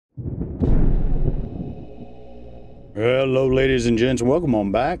Hello ladies and gents, welcome on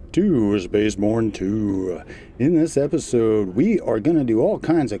back to SpaceBourne 2. In this episode, we are going to do all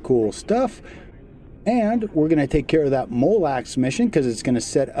kinds of cool stuff, and we're going to take care of that Molax mission because it's going to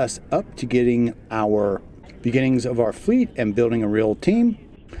set us up to getting our beginnings of our fleet and building a real team.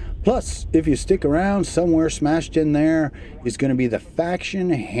 Plus, if you stick around, somewhere smashed in there is going to be the faction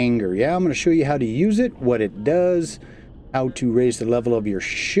hangar. Yeah, I'm going to show you how to use it, what it does, how to raise the level of your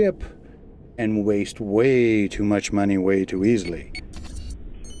ship, and waste way too much money way too easily.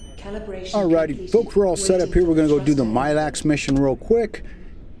 Alrighty, folks, we're all set up here. We're going to go do the Molax mission real quick.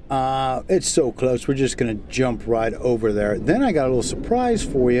 It's so close. We're just going to jump right over there. Then I got a little surprise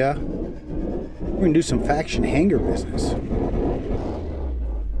for you. We're going to do some faction hangar business.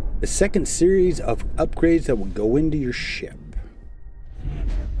 The second series of upgrades that will go into your ship.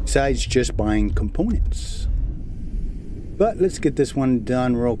 Besides just buying components. But let's get this one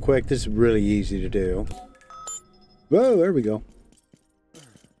done real quick. This is really easy to do. Whoa, there we go.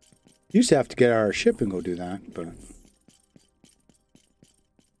 Used to have to get out of our ship and go do that, but...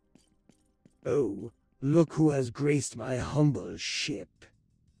 Oh, look who has graced my humble ship.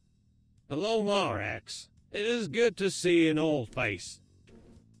 Hello, Molax. It is good to see an old face.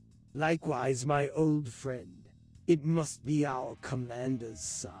 Likewise, my old friend. It must be our commander's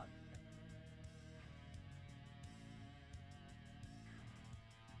son.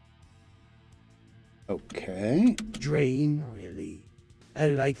 Okay. Drain, really? I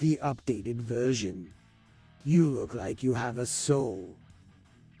like the updated version. You look like you have a soul.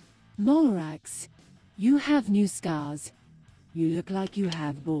 Molax, you have new scars. You look like you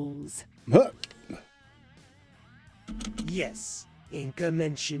have balls. Huh. Yes, Inca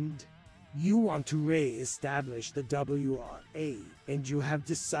mentioned. You want to re-establish the WRA, and you have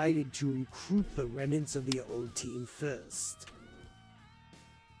decided to recruit the remnants of the old team first.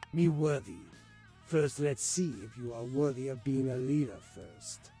 Me worthy. First, let's see if you are worthy of being a leader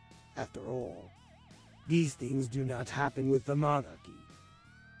first. After all, these things do not happen with the monarchy.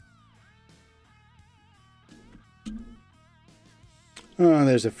 Oh,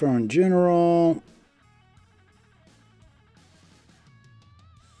 there's a foreign general.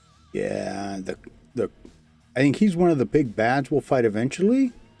 Yeah, I think he's one of the big bads we'll fight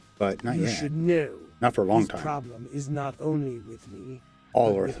eventually, but not yet. You should know. Not for a long this time. problem is not only with me,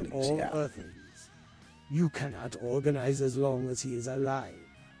 All but Earthlings, with all yeah. Earthlings. You cannot organize as long as he is alive.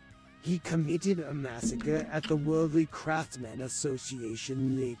 He committed a massacre at the Worldly Craftsmen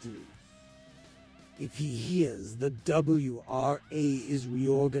Association lately. If he hears the WRA is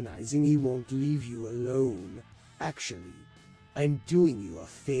reorganizing, he won't leave you alone. Actually, I'm doing you a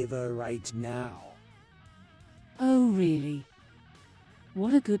favor right now. Oh, really?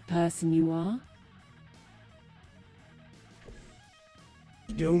 What a good person you are.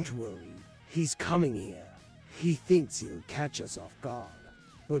 Don't worry. He's coming here. He thinks he'll catch us off guard,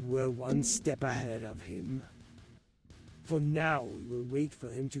 but we're one step ahead of him. For now, we will wait for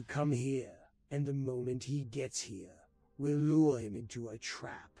him to come here, and the moment he gets here, we'll lure him into a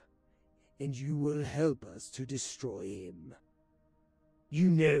trap, and you will help us to destroy him. You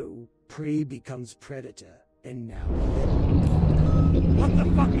know, prey becomes predator, and now... What the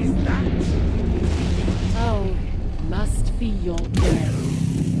fuck is that? Oh, must be your brain.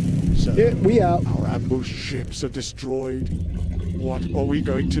 So, Yeah, we out. Our ambush ships are destroyed. What are we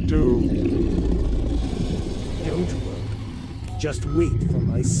going to do? Don't worry. Just wait for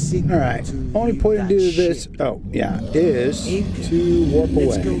my signal. Alright, to only leave point to that do this, ship. oh, yeah, is Inca, to warp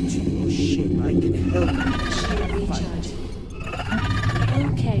let's go away. to your ship. I can help you fight.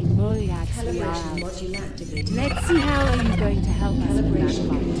 Okay, Molax, we are out. Let's see how are you going to help us in that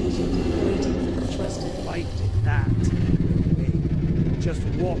fight. Fight with that. Okay. Just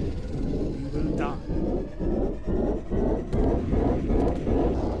walk. You will die.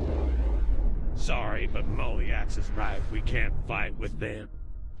 Sorry, but Molax is right. We can't fight with them.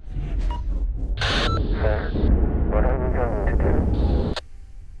 What are we going to do?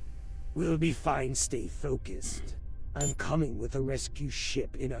 We'll be fine. Stay focused. I'm coming with a rescue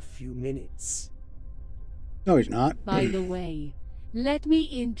ship in a few minutes. No, he's not. By the way, let me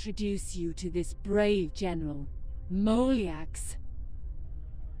introduce you to this brave general, Molax.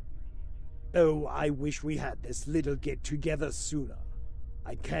 Oh, I wish we had this little get-together sooner.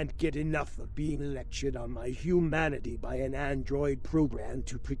 I can't get enough of being lectured on my humanity by an android program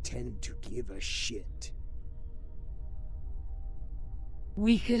to pretend to give a shit.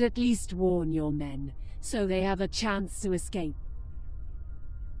 We could at least warn your men, so they have a chance to escape.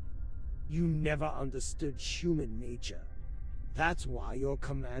 You never understood human nature. That's why your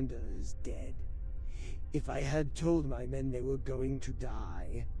commander is dead. If I had told my men they were going to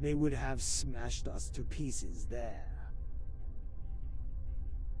die, they would have smashed us to pieces there.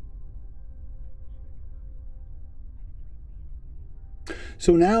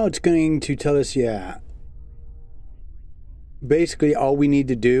 So now it's going to tell us, yeah, basically all we need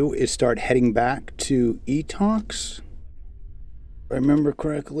to do is start heading back to Etox. If I remember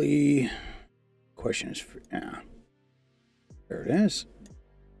correctly, question is, yeah, there it is.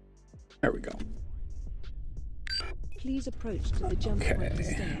 There we go. Please approach to the jump point to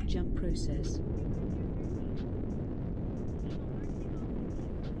start jump process.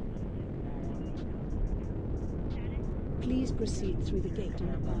 Please proceed through the gate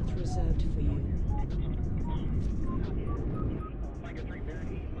in the path reserved for you.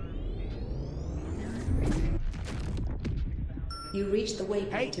 You reach the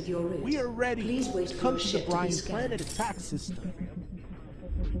waypoint of your route. We are ready. Please wait for Come your to the ship to be Brian scanned. Planet attack system.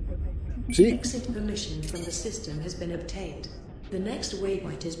 See? Exit permission from the system has been obtained. The next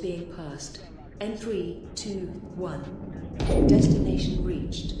waypoint is being passed. In 3, 2, 1. Destination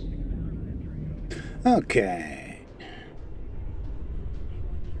reached. Okay.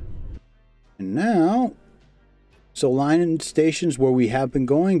 And now, so line stations where we have been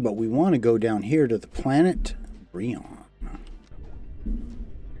going, but we want to go down here to the planet Radeon.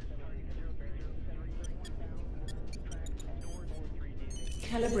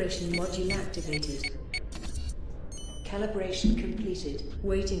 Calibration module activated. Calibration completed.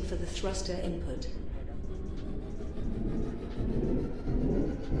 Waiting for the thruster input.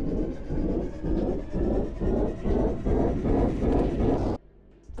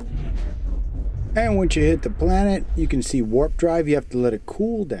 And once you hit the planet, you can see warp drive. You have to let it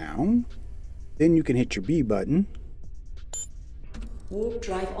cool down. Then you can hit your B button. Warp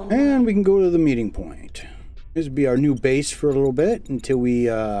drive on. And we can go to the meeting point. This will be our new base for a little bit until we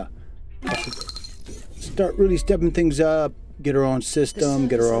start really stepping things up, get our own system,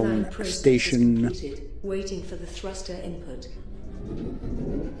 get our own station. Waiting for the thruster input.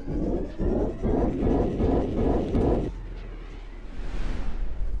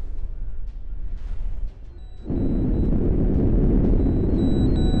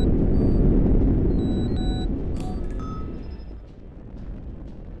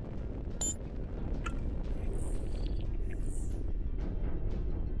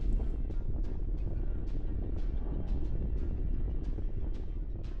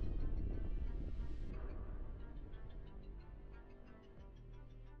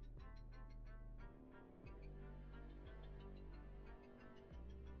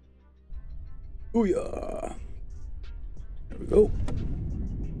 Oh yeah. There we go.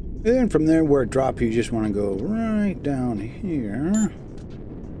 And then from there where it drops, you just want to go right down here.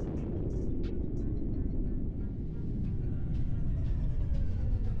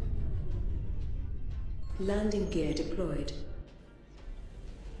 Landing gear deployed.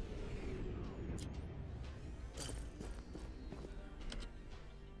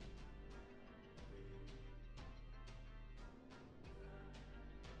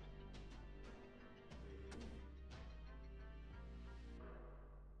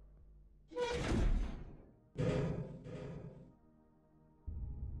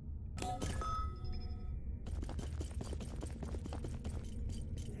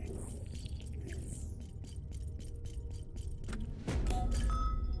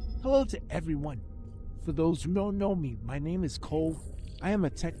 Hello to everyone. For those who don't know me, my name is Cole. I am a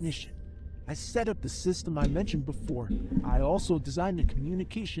technician. I set up the system I mentioned before. I also designed a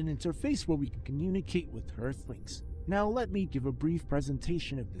communication interface where we can communicate with Earthlings. Now let me give a brief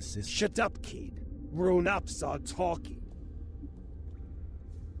presentation of the system. Shut up, kid. Grown-ups are talking.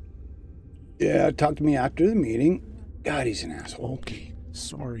 Yeah, talk to me after the meeting. God, he's an asshole. Okay,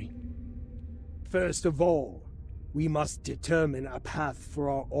 sorry. First of all, we must determine a path for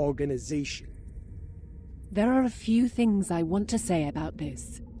our organization. There are a few things I want to say about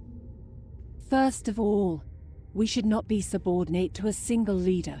this. First of all, we should not be subordinate to a single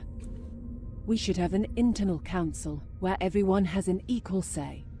leader. We should have an internal council where everyone has an equal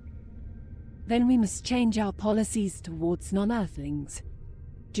say. Then we must change our policies towards non-Earthlings.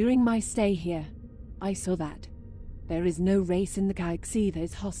 During my stay here, I saw that. There is no race in the galaxy that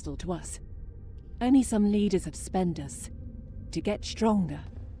is hostile to us. Only some leaders have spent us to get stronger.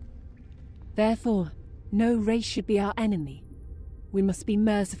 Therefore, no race should be our enemy. We must be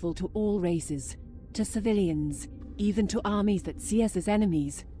merciful to all races, to civilians, even to armies that see us as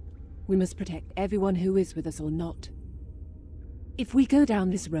enemies. We must protect everyone who is with us or not. If we go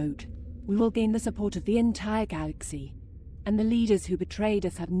down this road, we will gain the support of the entire galaxy, and the leaders who betrayed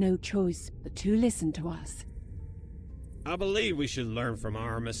us have no choice but to listen to us. I believe we should learn from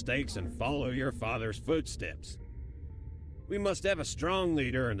our mistakes and follow your father's footsteps. We must have a strong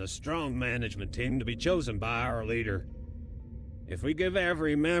leader and a strong management team to be chosen by our leader. If we give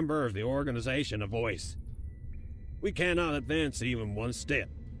every member of the organization a voice, we cannot advance even one step.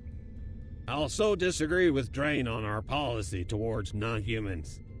 I also disagree with Drain on our policy towards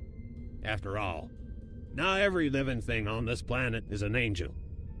non-humans. After all, not every living thing on this planet is an angel.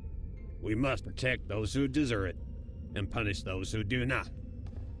 We must protect those who deserve it, and punish those who do not.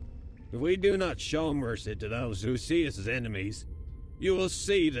 If we do not show mercy to those who see us as enemies, you will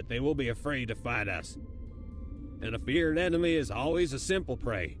see that they will be afraid to fight us. And a feared enemy is always a simple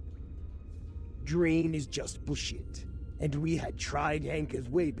prey. Drain is just bullshit, and we had tried Anchor's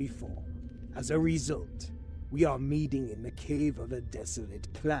way before. As a result, we are meeting in the cave of a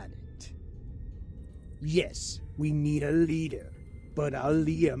desolate planet. Yes, we need a leader, but our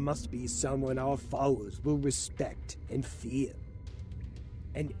leader must be someone our followers will respect and fear.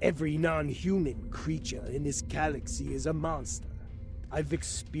 And every non-human creature in this galaxy is a monster. I've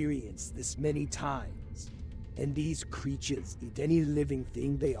experienced this many times, and these creatures eat any living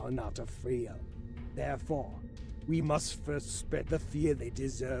thing they are not afraid of. Therefore, we must first spread the fear they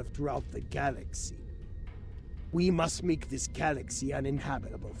deserve throughout the galaxy. We must make this galaxy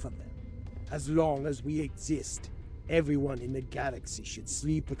uninhabitable for them. As long as we exist, everyone in the galaxy should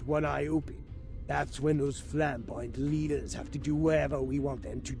sleep with one eye open. That's when those flamboyant leaders have to do whatever we want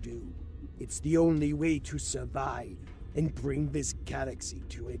them to do. It's the only way to survive and bring this galaxy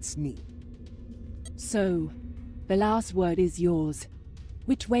to its knees. So, the last word is yours.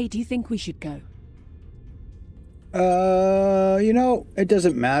 Which way do you think we should go? You know, it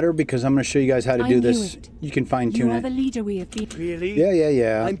doesn't matter because I'm going to show you guys how to do this. You can fine-tune You are it. the leader we have been. Really?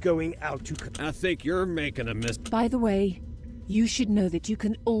 Yeah. I'm going out to... I think you're making a mistake. By the way, you should know that you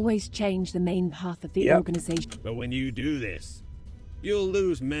can always change the main path of the organization. But when you do this, you'll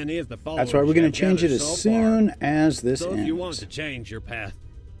lose many of the followers. That's why we're going to you have change it gathered as so soon far. as this So ends. if you want to change your path,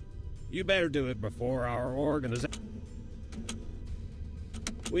 you better do it before our organization.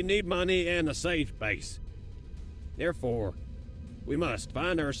 We need money and a safe base. Therefore, we must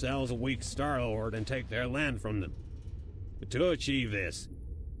find ourselves a weak Star-Lord and take their land from them. But to achieve this,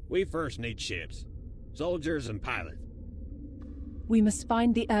 we first need ships, soldiers, and pilots. We must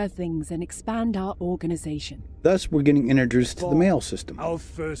find the Earthlings and expand our organization. Thus, we're getting introduced to the mail system. Our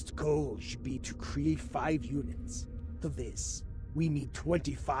first goal should be to create 5 units. For this, we need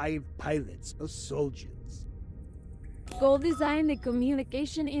 25 pilots or soldiers. Go design the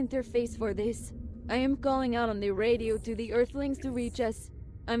communication interface for this. I am calling out on the radio to the Earthlings to reach us.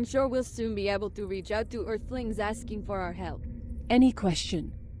 I'm sure we'll soon be able to reach out to Earthlings asking for our help. Any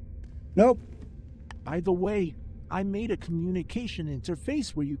question? Nope. By the way, I made a communication interface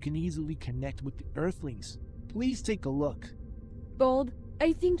where you can easily connect with the Earthlings. Please take a look. Gold,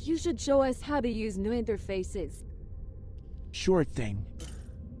 I think you should show us how to use new interfaces. Sure thing.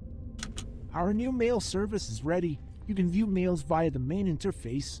 Our new mail service is ready. You can view mails via the main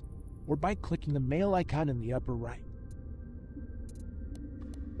interface, or by clicking the mail icon in the upper right.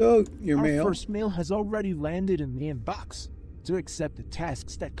 So, your Our mail. first mail has already landed in the inbox. To accept the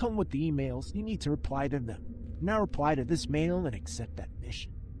tasks that come with the emails, you need to reply to them. Now reply to this mail and accept that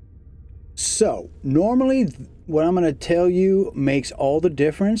mission. So, normally what I'm going to tell you makes all the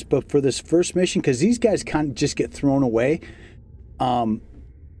difference, but for this first mission, because these guys kind of just get thrown away,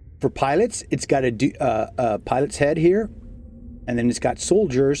 for pilots, it's got a pilot's head here, and then it's got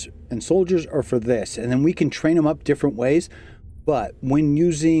soldiers, and soldiers are for this. And then we can train them up different ways, but when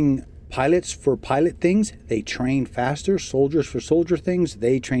using pilots for pilot things, they train faster. Soldiers for soldier things,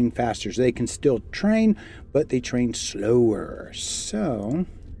 they train faster. So they can still train, but they train slower. So,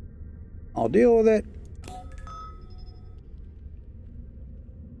 I'll deal with it.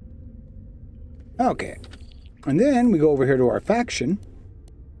 Okay. And then we go over here to our faction.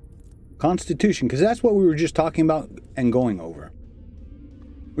 Constitution, because that's what we were just talking about and going over,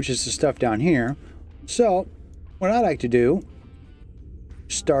 which is the stuff down here. So, what I like to do,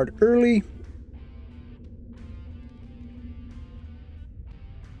 start early,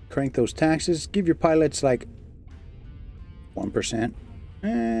 crank those taxes, give your pilots like 1%,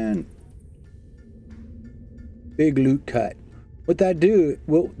 and big loot cut. What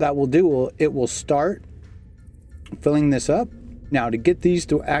that will do, it will start filling this up. Now, to get these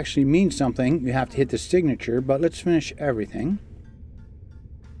to actually mean something, you have to hit the signature, but let's finish everything.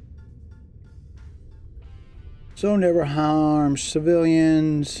 So, never harm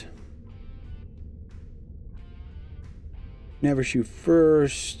civilians. Never shoot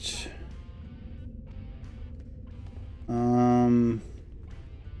first.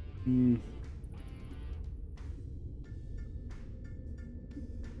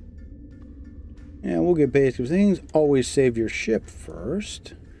 Yeah, we'll get basic things. Always save your ship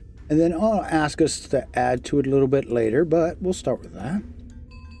first. And then I'll ask us to add to it a little bit later, but we'll start with that.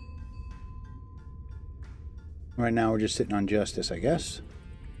 Right now we're just sitting on justice, I guess.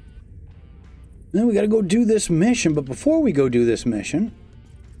 Then we got to go do this mission, but before we go do this mission,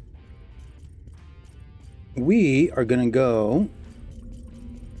 we are going to go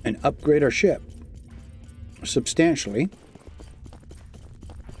and upgrade our ship substantially.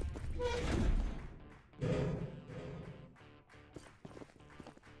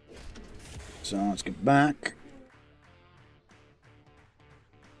 So let's get back.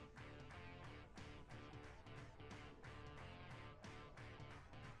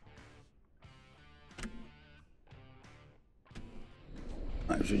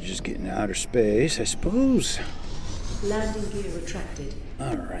 We're just getting to outer space, I suppose. Landing gear retracted.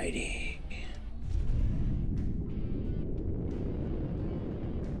 Alrighty.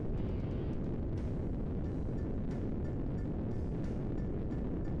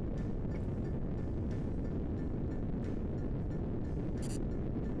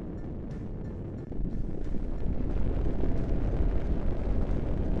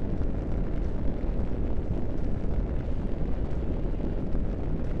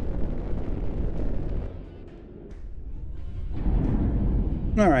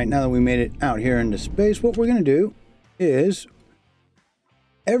 Alright, now that we made it out here into space, what we're going to do is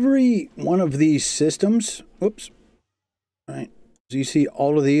every one of these systems, whoops, right, so you see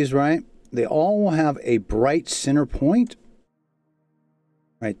all of these, right? They all will have a bright center point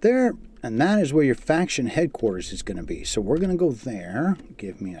right there, and that is where your faction headquarters is going to be. So we're going to go there.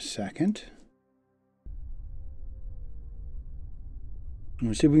 Give me a second.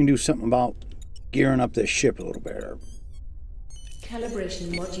 Let's see if we can do something about gearing up this ship a little better.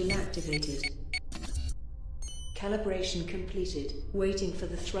 Calibration module activated. Calibration completed. Waiting for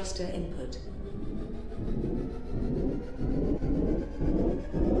the thruster input.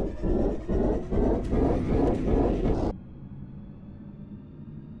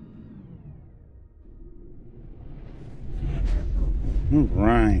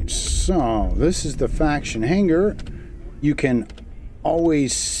 Alright, so this is the faction hangar. You can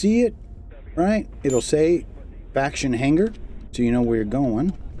always see it, right? It'll say faction hangar, so you know where you're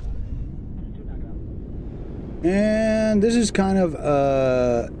going. And this is kind of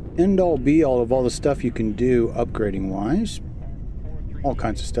end all be all of all the stuff you can do upgrading wise. All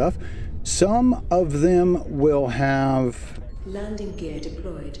kinds of stuff. Some of them will have landing gear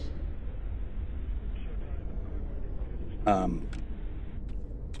deployed.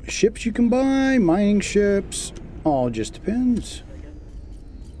 Ships you can buy, mining ships, all just depends.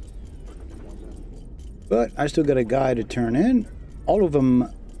 But I still got a guy to turn in. All of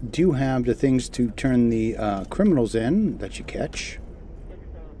them do have the things to turn the criminals in that you catch.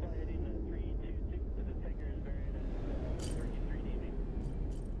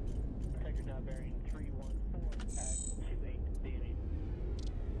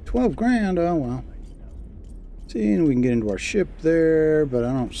 $12,000, oh well. See, and we can get into our ship there, but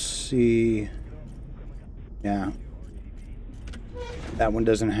I don't see... Yeah. That one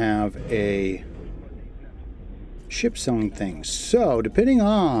doesn't have a ship selling thing. So, depending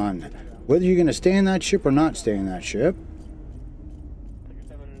on whether you're going to stay in that ship or not stay in that ship,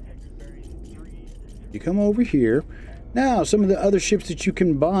 you come over here. Now, some of the other ships that you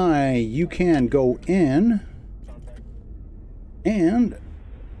can buy, you can go in and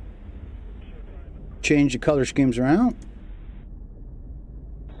change the color schemes around.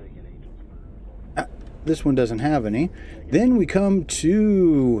 This one doesn't have any. Then we come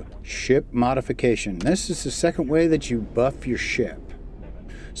to ship modification. This is the second way that you buff your ship.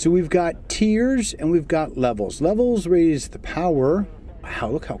 So we've got tiers and we've got levels. Levels raise the power. Wow,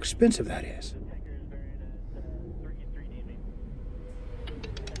 look how expensive that is.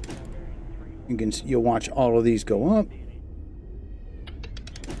 You'll watch all of these go up.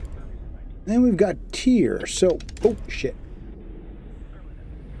 Then we've got tier. So, oh shit.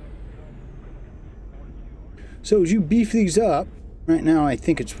 So as you beef these up, right now I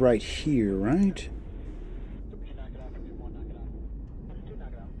think it's right here, right?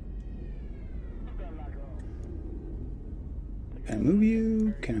 Can I move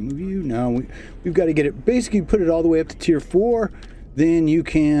you? Can I move you? No, we've got to get it, basically put it all the way up to tier 4. Then you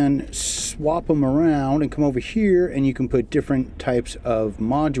can swap them around and come over here and you can put different types of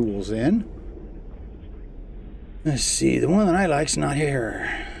modules in. Let's see, the one that I like's not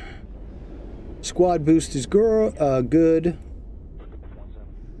here. Squad boost is good.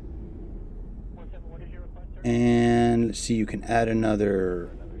 And let's see, you can add another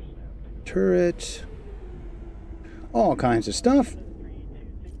turret. All kinds of stuff.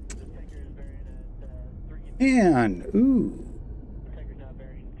 And, ooh.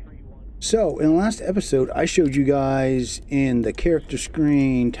 So, in the last episode, I showed you guys in the character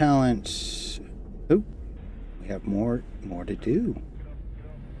screen talents. Oh, we have more to do.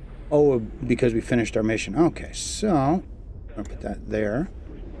 Oh, because we finished our mission. Okay, so I'll put that there.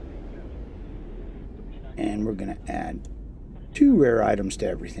 And we're going to add 2 rare items to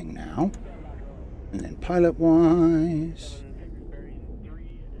everything now. And then pilot-wise,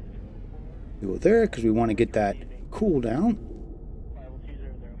 we go there because we want to get that cooldown.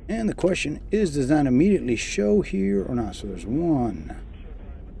 And the question is, does that immediately show here or not? So there's 1.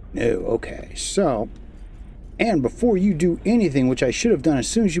 No, okay. So, and before you do anything, which I should have done as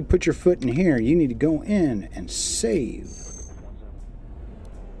soon as you put your foot in here, you need to go in and save.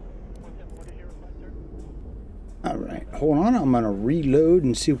 Alright, hold on. I'm going to reload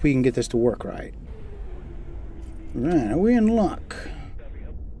and see if we can get this to work right. Right, are we in luck?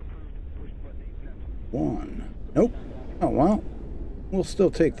 1. Nope. Oh, well. We'll still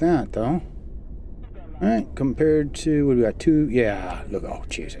take that, though. Alright, compared to, what do we got? 2? Yeah, look. Oh,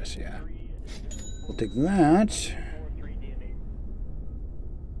 Jesus, yeah. We'll take that.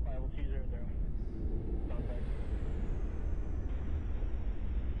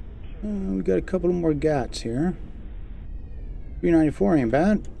 We got a couple of more GATs here. 394 ain't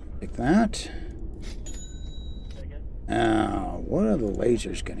bad. Take that. Now, what are the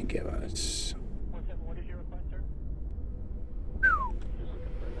lasers going to give us?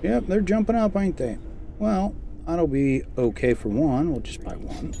 Yep, they're jumping up, ain't they? Well, that'll be okay for 1. We'll just buy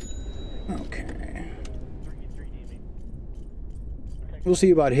 1. Okay. We'll see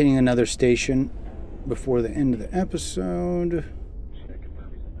about hitting another station before the end of the episode.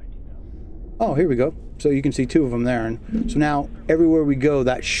 Oh, here we go. So you can see 2 of them there. And so now, everywhere we go,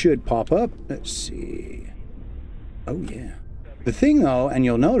 that should pop up. Let's see. Oh, yeah. The thing, though, and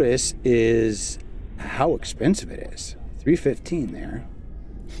you'll notice, is how expensive it is. $315 there.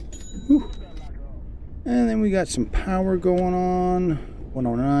 Whew. And then we got some power going on.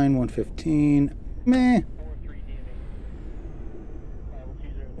 109, 115. Meh.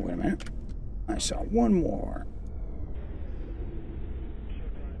 Wait a minute. I saw 1 more.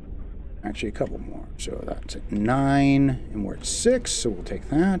 Actually, a couple more. So that's at 9, and we're at 6, so we'll take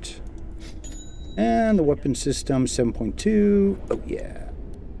that. And the weapon system, 7.2. Oh, yeah.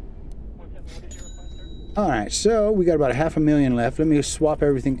 Alright, so we got about 500,000 left. Let me swap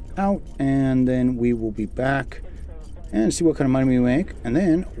everything out, and then we will be back and see what kind of money we make. And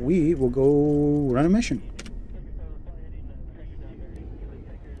then we will go run a mission.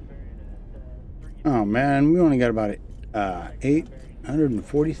 Oh, man, we only got about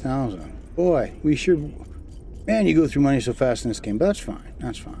 840,000. Boy, we should... Man, you go through money so fast in this game, but that's fine.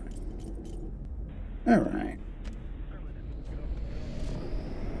 That's fine. Alright.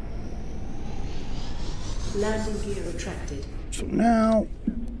 Landing gear retracted. So now...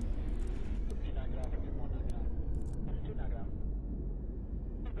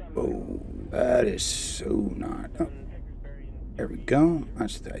 Oh, that is so not... Oh, there we go. I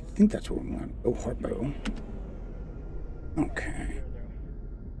think that's where we want to go. Harpo. Okay.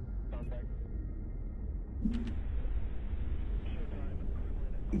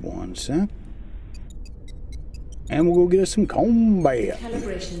 One sec. And we'll go get us some combat.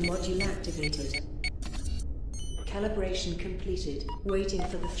 Calibration module activated. Calibration completed. Waiting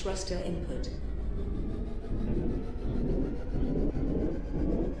for the thruster input.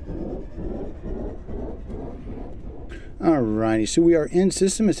 Alrighty, so we are in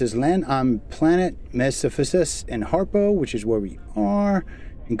system. It says land on planet Mesophysis and Harpo, which is where we are,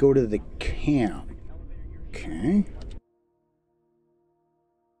 and go to the camp. Okay.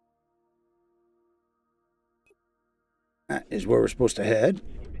 That is where we're supposed to head.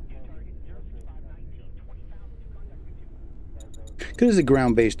 Because it's a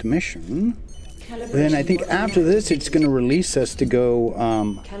ground-based mission. Then I think after this, it's going to release us to go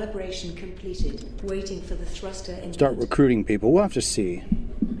calibration completed. Waiting for the thruster input. Start recruiting people. We'll have to see.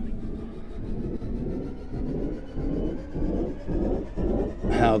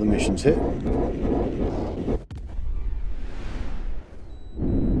 How the missions hit.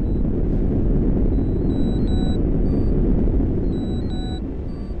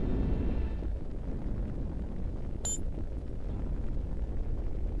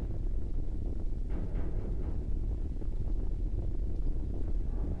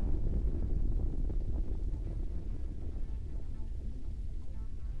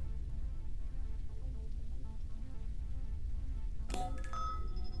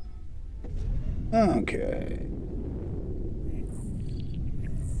 Okay.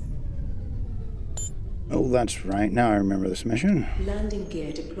 Oh, that's right. Now I remember this mission. Landing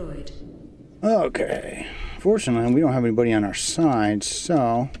gear deployed. Okay. Fortunately, we don't have anybody on our side,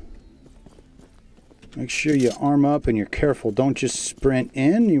 so make sure you arm up and you're careful. Don't just sprint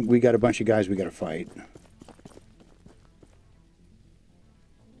in. We got a bunch of guys we got to fight.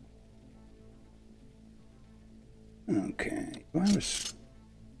 I was...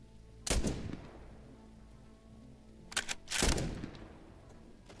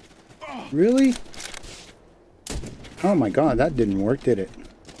 Really? Oh my god, that didn't work, did it?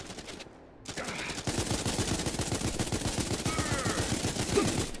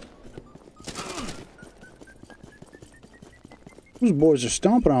 Those boys are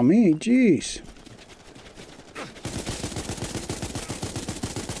stomping on me, jeez.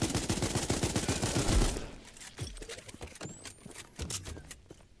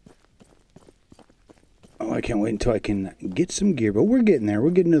 Oh, I can't wait until I can get some gear, but we're getting there. We're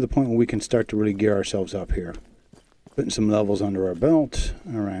getting to the point where we can start to really gear ourselves up here. Putting some levels under our belt.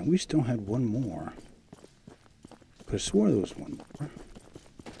 Alright, we still had one more. Could have swore there was one more.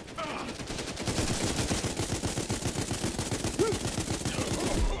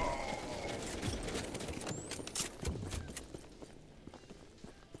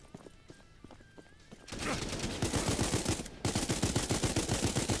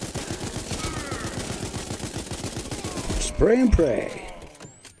 Spray and pray.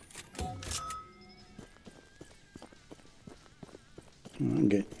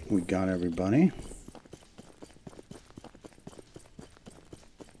 We got everybody.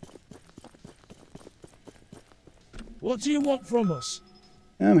 What do you want from us?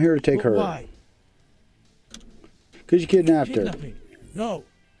 I'm here to take her. Why? Because you kidnapped her. Kidnapping? No.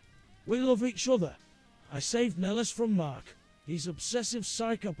 We love each other. I saved Nellis from Mark. He's obsessive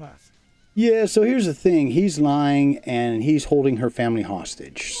psychopath. Yeah, so here's the thing. He's lying and he's holding her family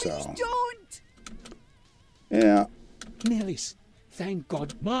hostage, so... Please don't! Yeah. Nellis, thank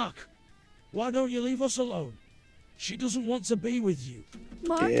God. Mark, why don't you leave us alone? She doesn't want to be with you.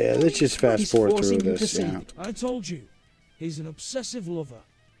 Mark, Yeah, let's just fast forward through this, yeah. I told you, he's an obsessive lover.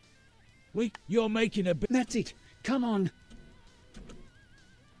 You're making a bit... That's it. Come on.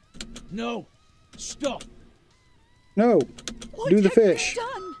 No. Stop. No. What Do the have fish. you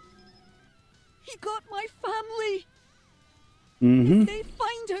done? He got my family. Mm-hmm. If they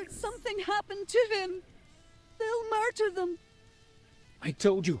find out something happened to him, they'll murder them. I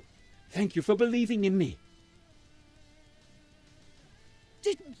told you. Thank you for believing in me.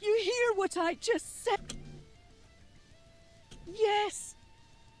 Didn't you hear what I just said? Yes.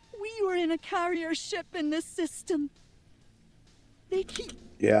 We were in a carrier ship in this system. They keep...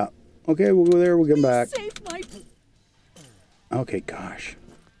 Yeah. Okay, we'll go there. We'll get back. Save my... Okay, gosh.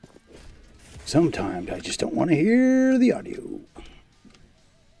 Sometimes I just don't want to hear the audio.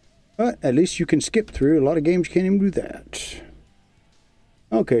 But at least you can skip through. A lot of games can't even do that.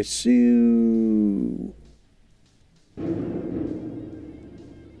 Okay, so...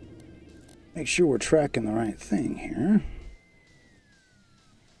 Make sure we're tracking the right thing here.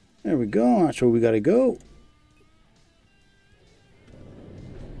 There we go. That's where we got to go.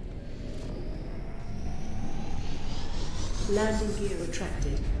 Landing gear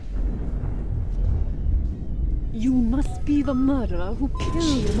retracted. You must be the murderer who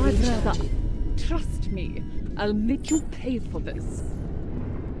killed my brother. Trust me, I'll make you pay for this.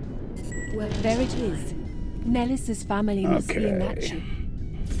 There it is. Nellis's family must be in that ship.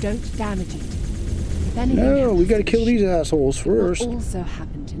 Don't damage it. If anything No, we gotta kill these assholes first. What also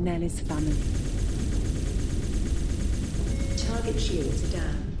happened to Nellis's family? Target shields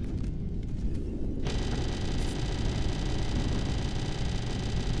down.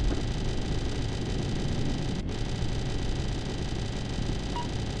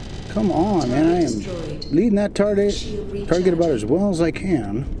 Come on, man. I am leading that target about as well as I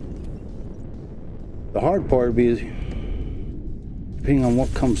can. The hard part would be depending on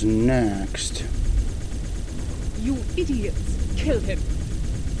what comes next. You idiots! Kill him!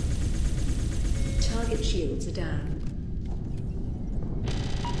 Target shields are down.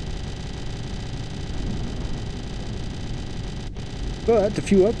 But the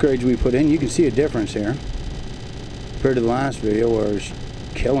few upgrades we put in, you can see a difference here. Compared to the last video where it was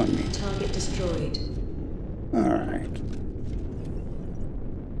killing me. Target destroyed. Alright.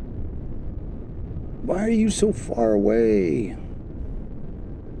 Why are you so far away?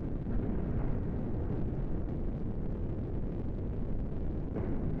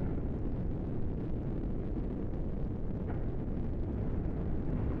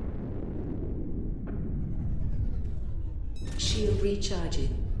 Shield recharging.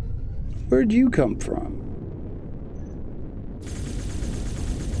 Where'd you come from?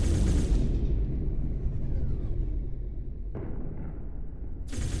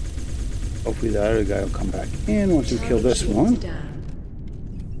 Hopefully the other guy will come back in once we kill this one.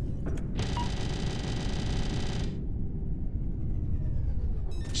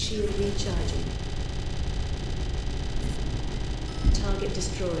 Shield recharging. Target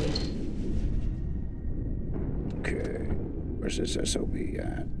destroyed. Okay. We're Where's this SOB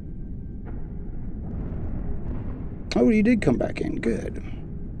at? Oh, he did come back in. Good.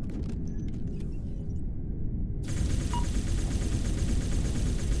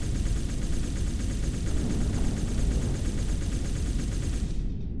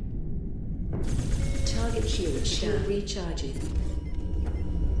 Target shield recharging.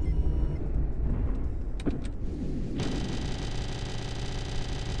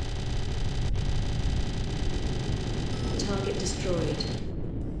 Target destroyed.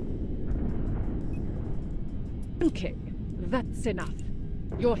 Okay, that's enough.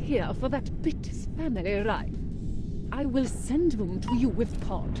 You're here for that Bit's family, right? I will send them to you with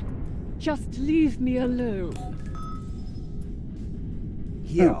pod. Just leave me alone.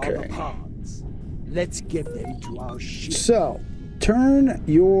 Here Okay. are the pods. Let's get them to our ship. So, turn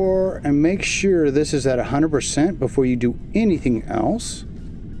your and make sure this is at 100% before you do anything else.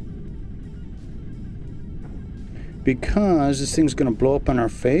 Because this thing's going to blow up on our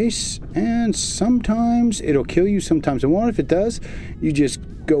face, and sometimes it'll kill you, sometimes it won't. If it does, you just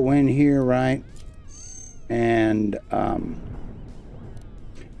go in here, right, and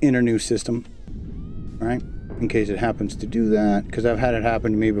enter new system, right, in case it happens to do that, because I've had it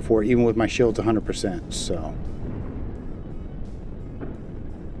happen to me before, even with my shields 100%, so.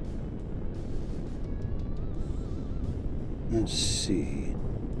 Let's see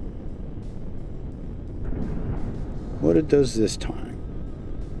what it does this time.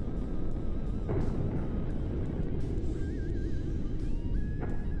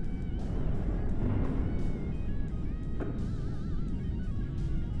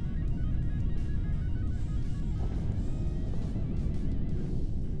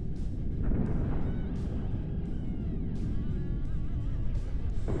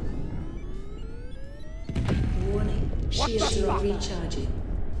 Warning. Shields are recharging.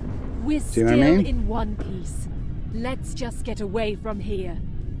 We're See what still I mean? in one piece. Let's just get away from here.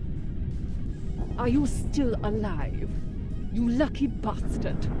 Are you still alive? You lucky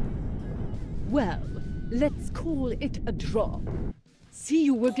bastard. Well, let's call it a draw. See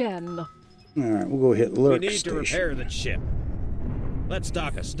you again. Alright, we'll go hit We lurk need to station. repair the ship. Let's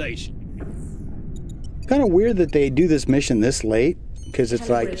dock a station. Kind of weird that they do this mission this late, because it's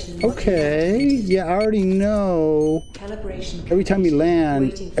like, okay, yeah, I already know. Calibration Every time you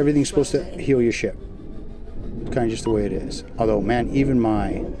land, Waiting for everything's supposed to thruster heal your ship. It's kind of just the way it is. Although, man, even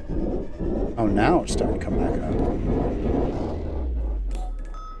my... Oh, now it's starting to come back up.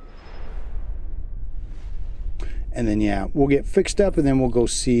 And then, yeah, we'll get fixed up, and then we'll go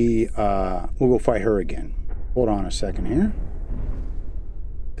see... we'll go fight her again. Hold on a second here.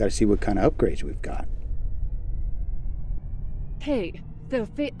 Got to see what kind of upgrades we've got. Hey,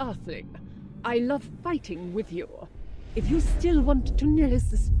 filthy earthling. I love fighting with you. If you still want to nourish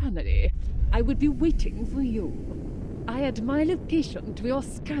this family, I would be waiting for you. I add my location to your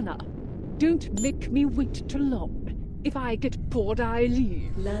scanner. Don't make me wait too long. If I get bored, I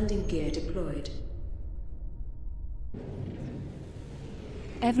leave. Landing gear deployed.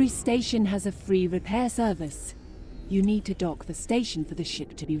 Every station has a free repair service. You need to dock the station for the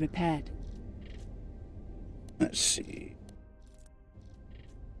ship to be repaired. Let's see.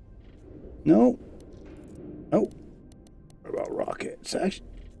 No. Nope. What about rockets? Actually,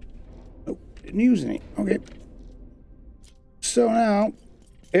 nope. Didn't use any. Okay. So now,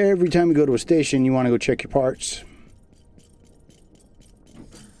 every time you go to a station, you want to go check your parts.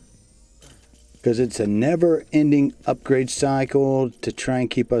 Because it's a never-ending upgrade cycle to try and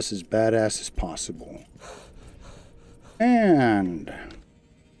keep us as badass as possible. And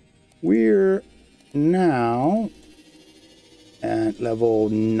we're now at level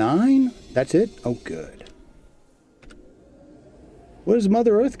 9. That's it? Oh, good. What does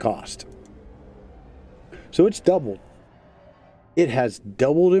Mother Earth cost? So it's doubled. It has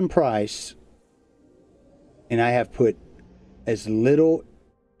doubled in price. And I have put as little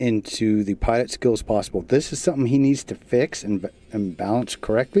into the pilot skills as possible. This is something he needs to fix and balance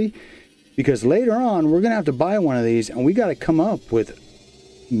correctly. Because later on, we're going to have to buy one of these. And we got to come up with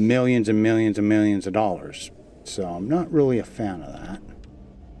millions and millions and millions of dollars. So I'm not really a fan of that.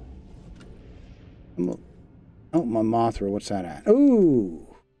 Oh, my Mothra, what's that at? Ooh!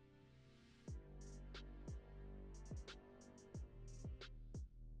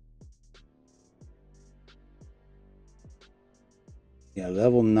 Yeah,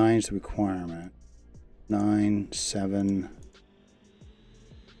 level 9 is the requirement. 9, 7.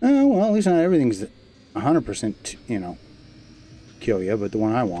 Oh, well, at least not everything's 100%, you know, kill you, but the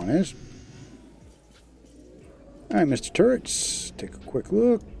one I want is. Alright, Mr. Turrets, take a quick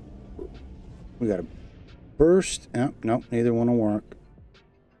look. We got a burst. Oh, nope, neither one will work.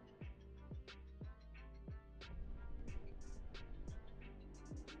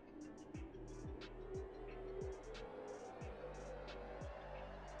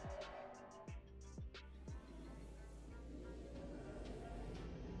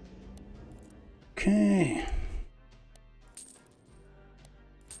 Okay.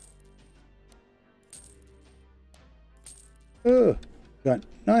 Oh, got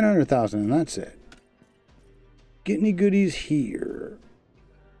 900,000 and that's it. Get any goodies here?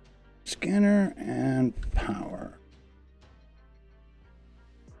 Scanner and power.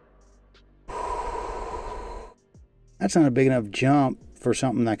 That's not a big enough jump for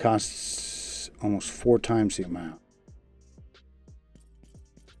something that costs almost 4 times the amount.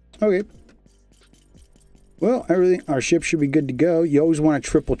 Okay. Well, everything, our ship should be good to go. You always want to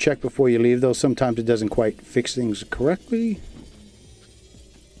triple check before you leave, though sometimes it doesn't quite fix things correctly.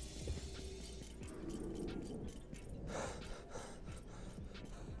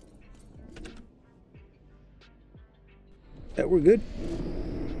 That we're good.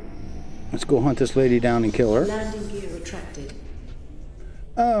 Let's go hunt this lady down and kill her. Landing gear retracted.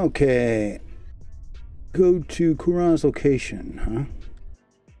 Okay. Go to Kuran's location, huh?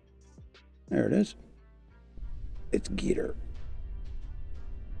 There it is. Let's get her.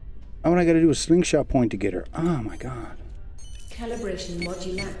 Oh, and I gotta do a slingshot point to get her. Oh my god. Calibration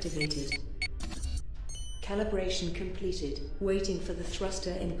module activated. Calibration completed. Waiting for the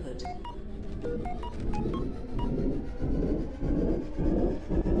thruster input.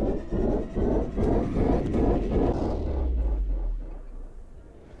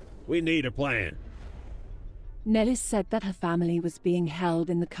 We need a plan. Nellis said that her family was being held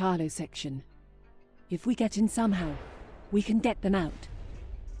in the cargo section. If we get in somehow, we can get them out.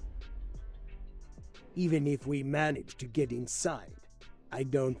 Even if we manage to get inside, I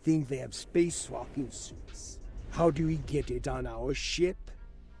don't think they have spacewalking suits. How do we get it on our ship?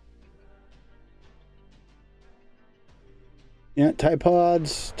 Yeah, tie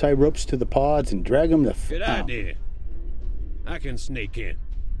pods, tie ropes to the pods and drag them to... Good idea. I can sneak in.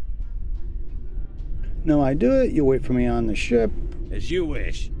 No, I do it. You wait for me on the ship. As you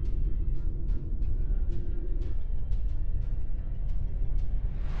wish.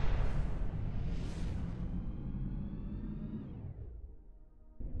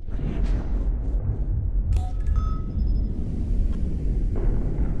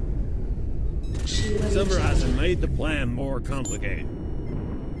 Summarizing made the plan more complicated.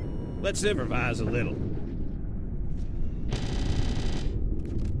 Let's improvise a little.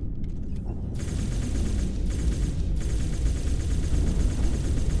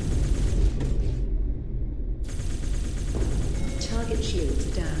 Target shields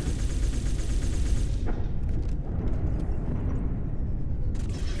down.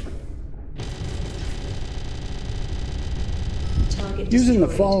 Target Using the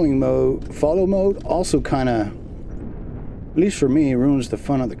destroyed. follow mode also kind of, at least for me, ruins the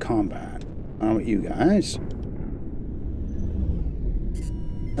fun of the combat. I don't know about you guys.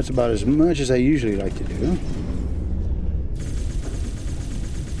 That's about as much as I usually like to do.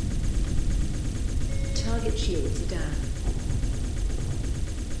 Target shields down.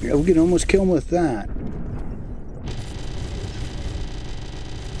 Yeah, we can almost kill him with that.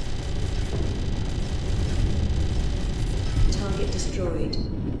 Target destroyed.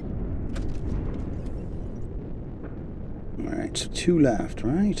 Alright, so 2 left,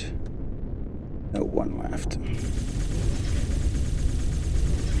 right? No, 1 left.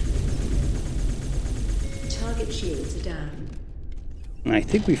 Target shields down. And I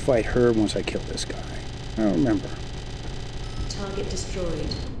think we fight her once I kill this guy. I don't remember. Target destroyed.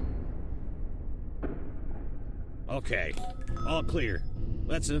 Okay, all clear.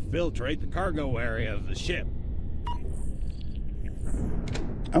 Let's infiltrate the cargo area of the ship.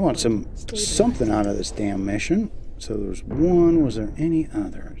 I want something out of this damn mission. So there's 1. Was there any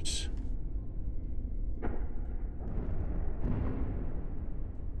others?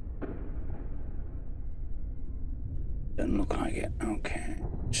 Doesn't look like it. Okay.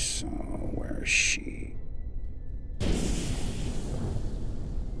 So where is she?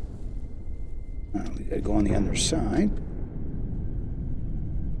 We gotta go on the other side.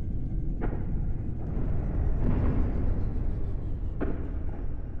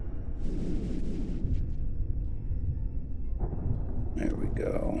 There we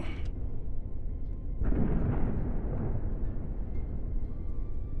go.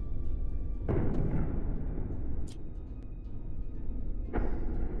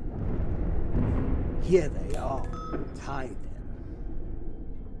 Here they are. Tie them.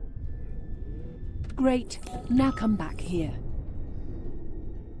 Great. Now come back here.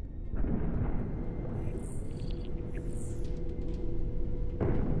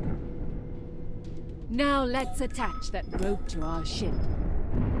 Now let's attach that rope to our ship.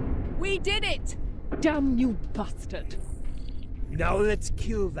 We did it! Damn you bastard! Now let's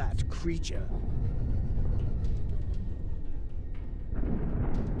kill that creature.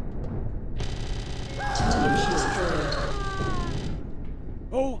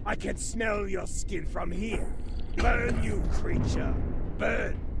 Oh, I can smell your skin from here. Burn, you creature.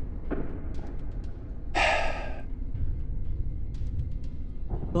 Burn.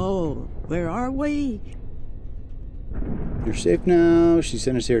 Oh, where are we? You're safe now. She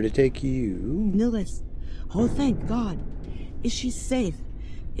sent us here to take you. Nillis. Oh, thank God. Is she safe?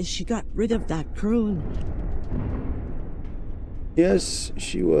 Is she got rid of that prune? Yes,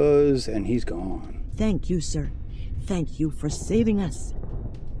 she was, and he's gone. Thank you, sir. Thank you for saving us.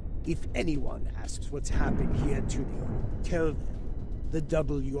 If anyone asks what's happened here today, tell them the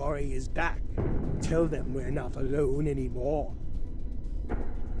WRA is back. Tell them we're not alone anymore.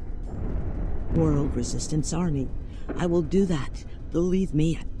 World Resistance Army. I will do that. Believe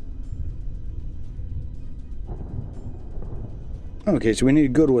me. Okay, so we need to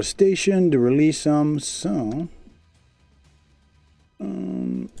go to a station to release them. So,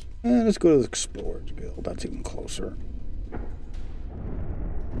 let's go to the Explorers Guild. That's even closer.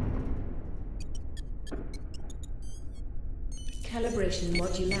 Calibration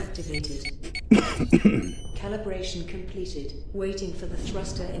module activated. Calibration completed. Waiting for the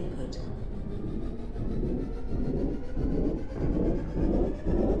thruster input.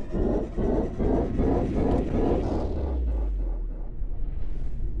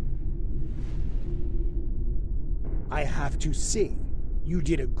 I have to say, you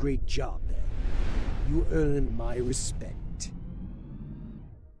did a great job there. You earned my respect.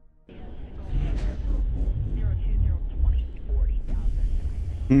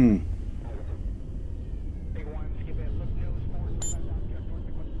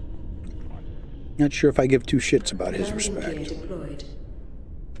 Not sure if I give two shits about his respect.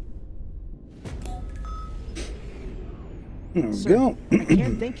 There we go. I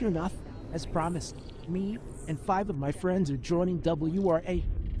can't thank you enough. As promised, me and 5 of my friends are joining WRA,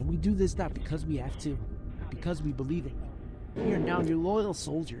 and we do this not because we have to, but because we believe it. We are now your loyal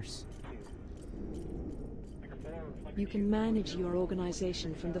soldiers. You can manage your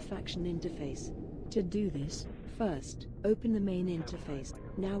organization from the faction interface. To do this, first, open the main interface.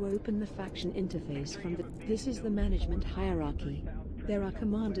 Now open the faction interface from the... This is the management hierarchy. There are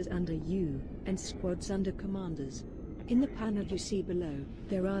commanders under you, and squads under commanders. In the panel you see below,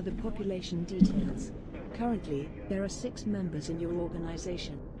 there are the population details. Currently, there are 6 members in your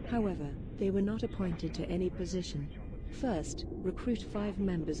organization. However, they were not appointed to any position. First, recruit 5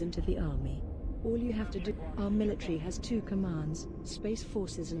 members into the army. All you have to do... Our military has 2 commands, Space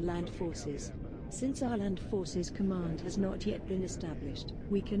Forces and Land Forces. Since our Land Forces command has not yet been established,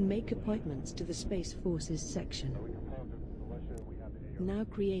 we can make appointments to the Space Forces section. Now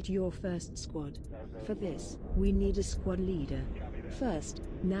create your first squad. For this, we need a squad leader. First,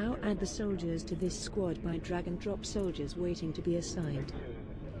 now add the soldiers to this squad by drag and drop soldiers waiting to be assigned.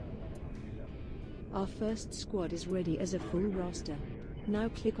 Our first squad is ready as a full roster. Now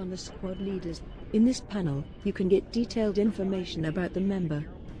click on the squad leaders. In this panel, you can get detailed information about the member.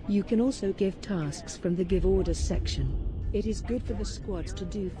 You can also give tasks from the Give Orders section. It is good for the squads to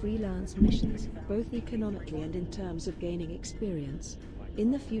do freelance missions, both economically and in terms of gaining experience. In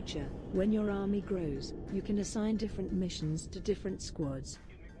the future, when your army grows, you can assign different missions to different squads.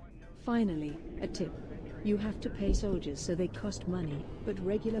 Finally, a tip. You have to pay soldiers so they cost money, but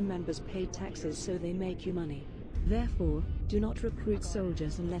regular members pay taxes so they make you money. Therefore, do not recruit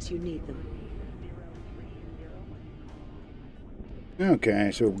soldiers unless you need them.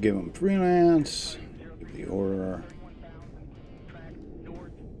 Okay, so we'll give them freelance. Give the order.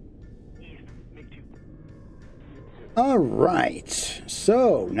 All right,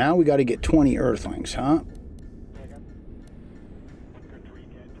 so now we got to get 20 Earthlings, huh?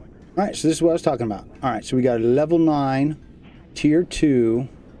 All right, so this is what I was talking about. All right, so we got a level 9, tier 2.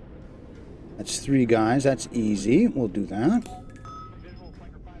 That's 3 guys. That's easy. We'll do that.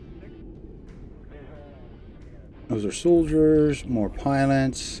 Those are soldiers, more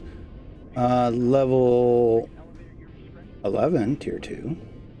pilots. Level 11, tier 2.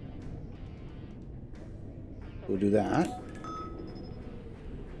 We'll do that.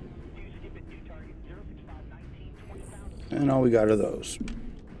 And all we got are those.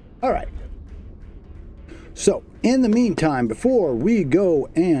 All right. So, in the meantime, before we go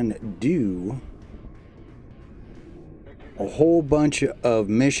and do a whole bunch of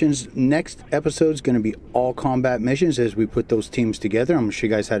missions, next episode is going to be all combat missions as we put those teams together. I'm going to show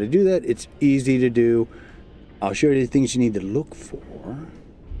you guys how to do that. It's easy to do. I'll show you the things you need to look for.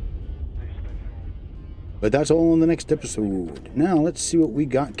 But that's all in the next episode. Now, let's see what we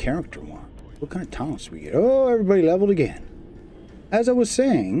got character-wise. What kind of talents do we get? Oh, everybody leveled again. As I was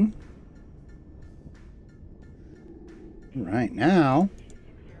saying, right now,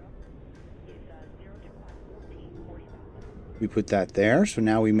 We put that there, so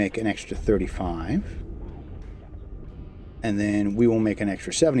now we make an extra 35. And then we will make an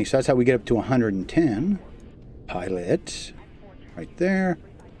extra 70. So that's how we get up to 110. Pilot, right there.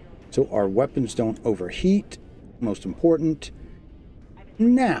 So our weapons don't overheat. Most important.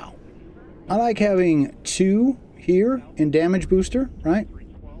 Now, I like having 2 here in damage booster, right?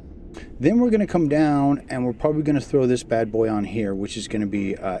 Then we're going to come down and we're probably going to throw this bad boy on here, which is going to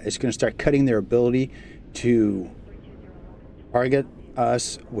be, it's going to start cutting their ability to target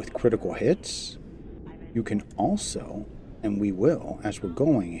us with critical hits. You can also, and we will as we're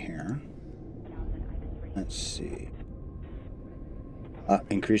going here, let's see,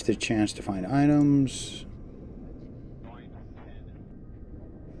 increase the chance to find items.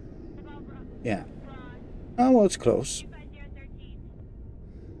 Yeah. Oh, well, it's close.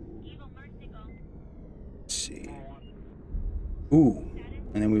 Let's see. Ooh.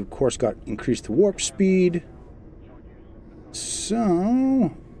 And then we've, of course, got increased the warp speed.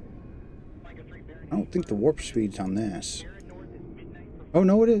 So, I don't think the warp speed's on this. Oh,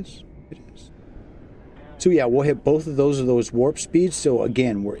 no, it is. It is. So, yeah, we'll hit both of those warp speeds. So,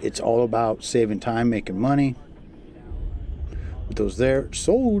 again, it's all about saving time, making money. Put those there.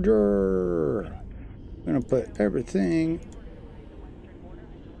 Soldier. I'm going to put everything.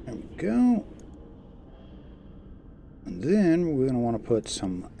 There we go. And then we're going to want to put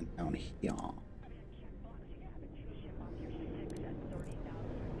some down here.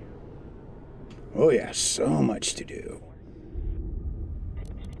 Oh yeah, so much to do.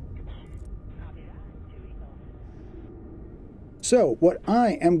 So what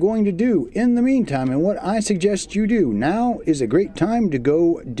I am going to do in the meantime, and what I suggest you do now, is a great time to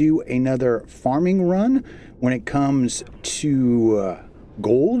go do another farming run when it comes to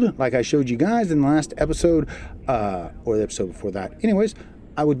gold, like I showed you guys in the last episode, or the episode before that. Anyways,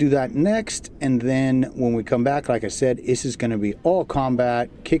 I will do that next, and then when we come back, like I said, this is going to be all combat,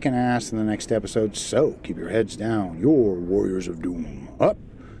 kicking ass in the next episode, so keep your heads down, your Warriors of Doom up.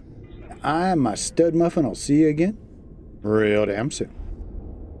 I'm my Stud Muffin. I'll see you again real damn soon.